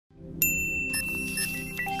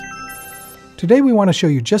Today we want to show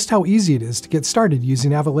you just how easy it is to get started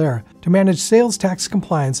using Avalara to manage sales tax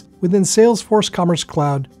compliance within Salesforce Commerce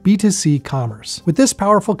Cloud B2C commerce. With this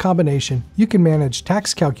powerful combination, you can manage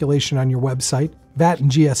tax calculation on your website, VAT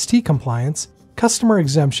and GST compliance, customer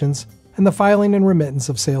exemptions, and the filing and remittance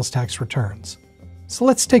of sales tax returns. So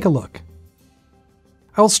let's take a look.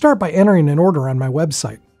 I will start by entering an order on my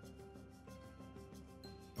website.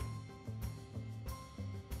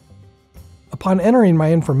 Upon entering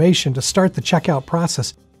my information to start the checkout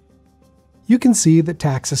process, you can see that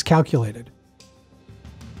tax is calculated.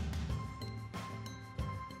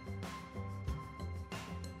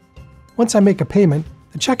 Once I make a payment,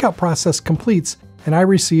 the checkout process completes and I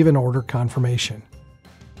receive an order confirmation.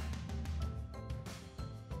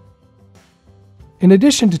 In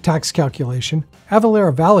addition to tax calculation,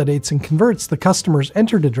 Avalara validates and converts the customer's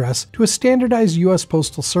entered address to a standardized U.S.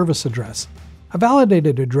 Postal Service address. A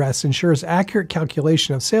validated address ensures accurate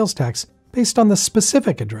calculation of sales tax based on the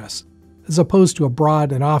specific address, as opposed to a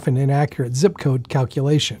broad and often inaccurate zip code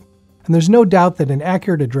calculation. And there's no doubt that an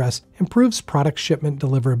accurate address improves product shipment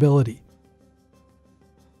deliverability.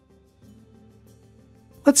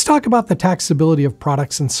 Let's talk about the taxability of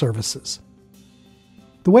products and services.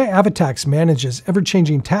 The way Avatax manages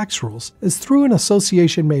ever-changing tax rules is through an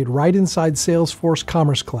association made right inside Salesforce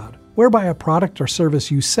Commerce Cloud, whereby a product or service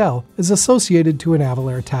you sell is associated to an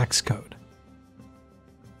Avalara tax code.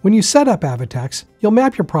 When you set up Avatax, you'll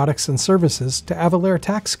map your products and services to Avalara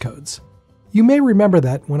tax codes. You may remember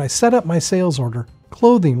that when I set up my sales order,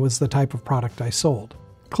 clothing was the type of product I sold.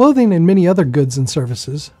 Clothing and many other goods and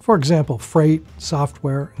services, for example freight,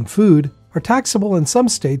 software, and food, are taxable in some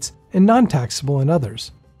states and non-taxable in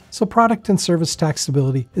others. So product and service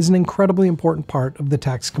taxability is an incredibly important part of the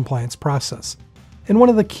tax compliance process. And one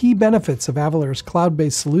of the key benefits of Avalara's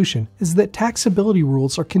cloud-based solution is that taxability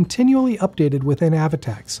rules are continually updated within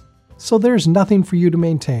Avatax. So there's nothing for you to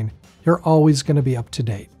maintain. You're always going to be up to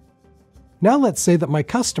date. Now let's say that my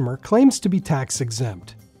customer claims to be tax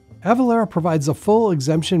exempt. Avalara provides a full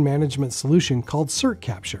exemption management solution called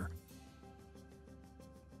CertCapture,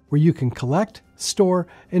 where you can collect, store,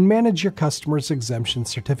 and manage your customers' exemption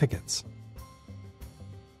certificates.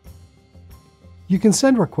 You can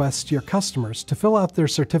send requests to your customers to fill out their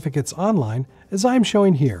certificates online, as I am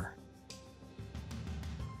showing here.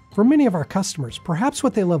 For many of our customers, perhaps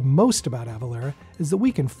what they love most about Avalara is that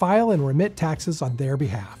we can file and remit taxes on their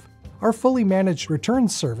behalf. Our fully managed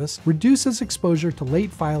returns service reduces exposure to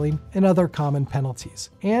late filing and other common penalties.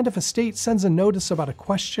 And if a state sends a notice about a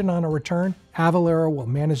question on a return, Avalara will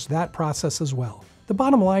manage that process as well. The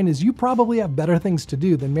bottom line is you probably have better things to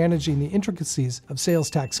do than managing the intricacies of sales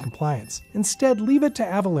tax compliance. Instead, leave it to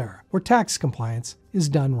Avalara, where tax compliance is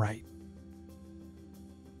done right.